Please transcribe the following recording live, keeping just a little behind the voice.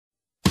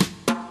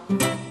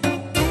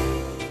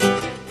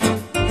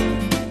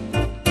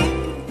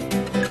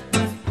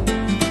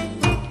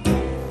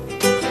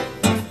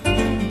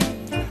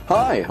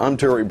Hi, I'm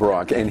Terry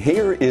Brock, and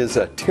here is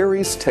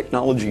Terry's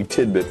technology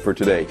tidbit for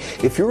today.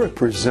 If you're a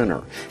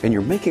presenter and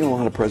you're making a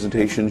lot of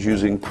presentations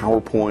using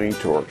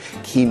PowerPoint or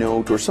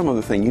Keynote or some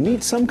other thing, you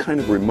need some kind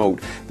of remote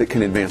that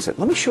can advance it.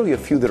 Let me show you a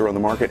few that are on the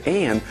market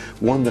and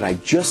one that I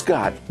just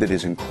got that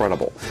is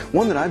incredible.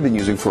 One that I've been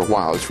using for a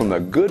while is from the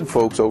good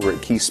folks over at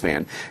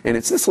Keyspan, and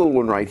it's this little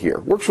one right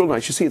here. Works real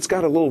nice. You see, it's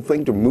got a little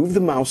thing to move the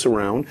mouse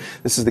around.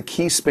 This is the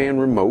Keyspan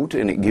remote,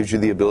 and it gives you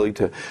the ability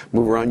to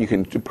move around. You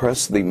can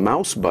press the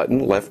mouse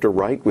button left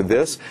or right with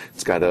this.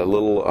 It's got a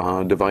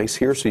little device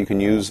here, so you can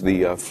use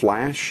the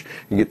flash.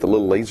 You get the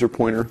little laser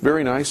pointer.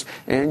 Very nice.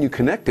 And you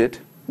connect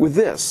it with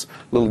this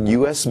little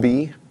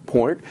USB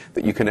port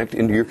that you connect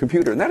into your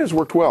computer, and that has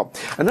worked well.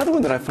 Another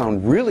one that I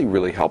found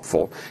really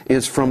helpful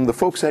is from the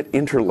folks at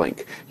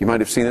Interlink. You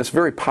might have seen this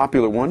very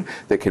popular one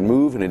that can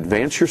move and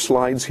advance your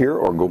slides here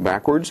or go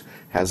backwards.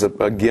 Has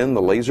again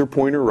the laser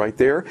pointer right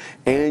there,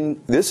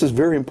 and this is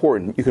very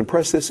important. You can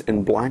press this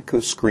and black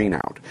the screen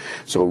out.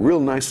 So a real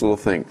nice little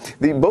thing.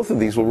 Both of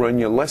these will run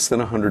you less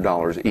than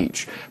 $100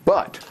 each.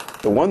 But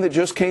the one that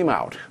just came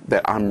out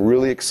that I'm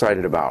really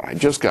excited about, I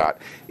just got,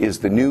 is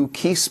the new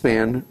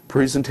Keyspan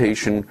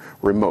presentation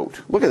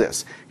remote. Look at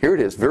this. Here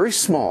it is, very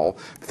small.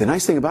 But the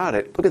nice thing about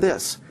it, look at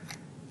this.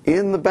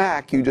 In the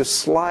back, you just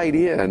slide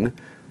in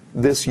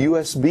this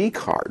USB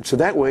card, so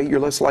that way you're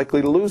less likely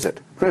to lose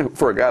it.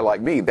 For a guy like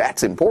me,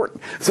 that's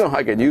important. So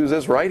I can use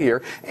this right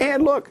here,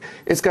 and look,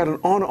 it's got an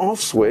on-off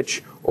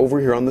switch over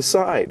here on the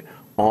side.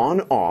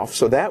 On-off,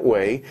 so that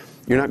way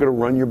you're not going to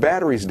run your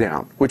batteries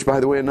down, which, by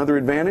the way, another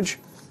advantage,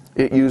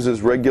 it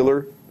uses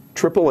regular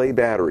AAA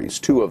batteries,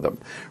 2 of them,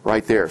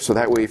 right there. So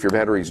that way if your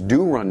batteries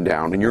do run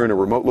down and you're in a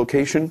remote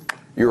location,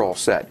 you're all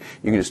set.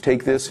 You can just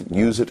take this,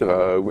 use it,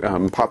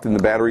 pop in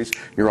the batteries,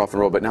 you're off and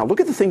roll. But now look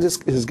at the things this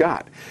has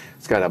got.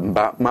 It's got a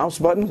mouse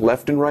button,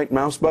 left and right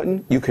mouse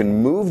button. You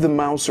can move the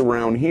mouse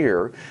around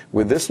here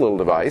with this little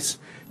device.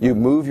 You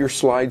move your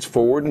slides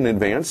forward and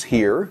advance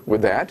here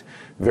with that.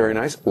 Very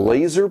nice.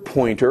 Laser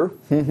pointer.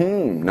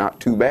 Not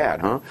too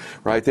bad, huh?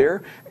 Right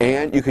there.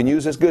 And you can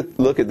use this. Good.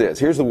 Look at this.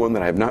 Here's the one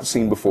that I have not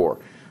seen before.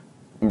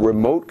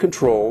 Remote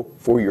control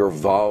for your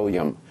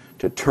volume,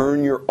 to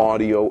turn your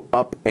audio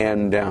up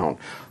and down.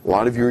 A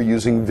lot of you are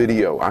using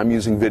video. I'm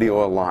using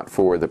video a lot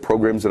for the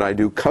programs that I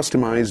do,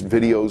 customized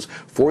videos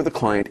for the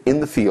client in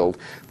the field.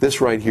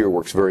 This right here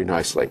works very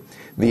nicely.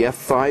 The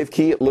F5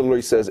 key, it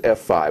literally says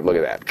F5. Look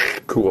at that.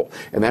 Cool.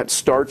 And that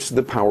starts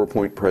the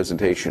PowerPoint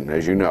presentation,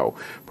 as you know.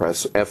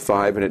 Press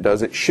F5 and it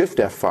does it. Shift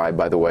F5,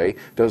 by the way,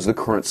 does the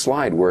current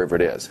slide wherever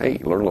it is. Hey,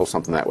 you learn a little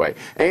something that way.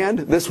 And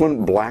this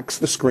one blacks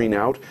the screen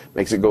out,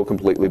 makes it go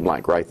completely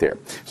blank right there.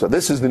 So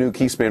this is the new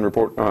Keyspan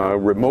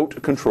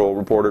remote control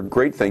reporter.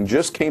 Great thing.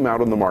 Just came out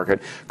on the market.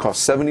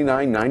 Costs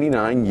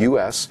 $79.99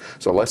 US,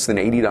 so less than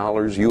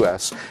 $80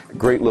 US.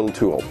 Great little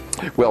tool.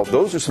 Well,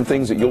 those are some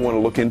things that you'll want to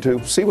look into.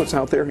 See what's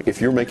out there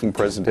if you're making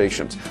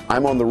presentations.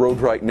 I'm on the road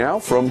right now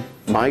from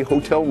my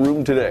hotel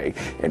room today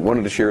and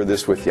wanted to share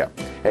this with you.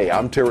 Hey,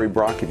 I'm Terry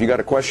Brock. If you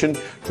got a question,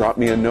 drop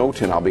me a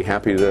note and I'll be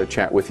happy to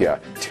chat with you.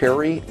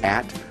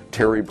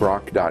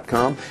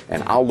 Terry@terrybrock.com,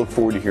 and I'll look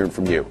forward to hearing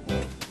from you.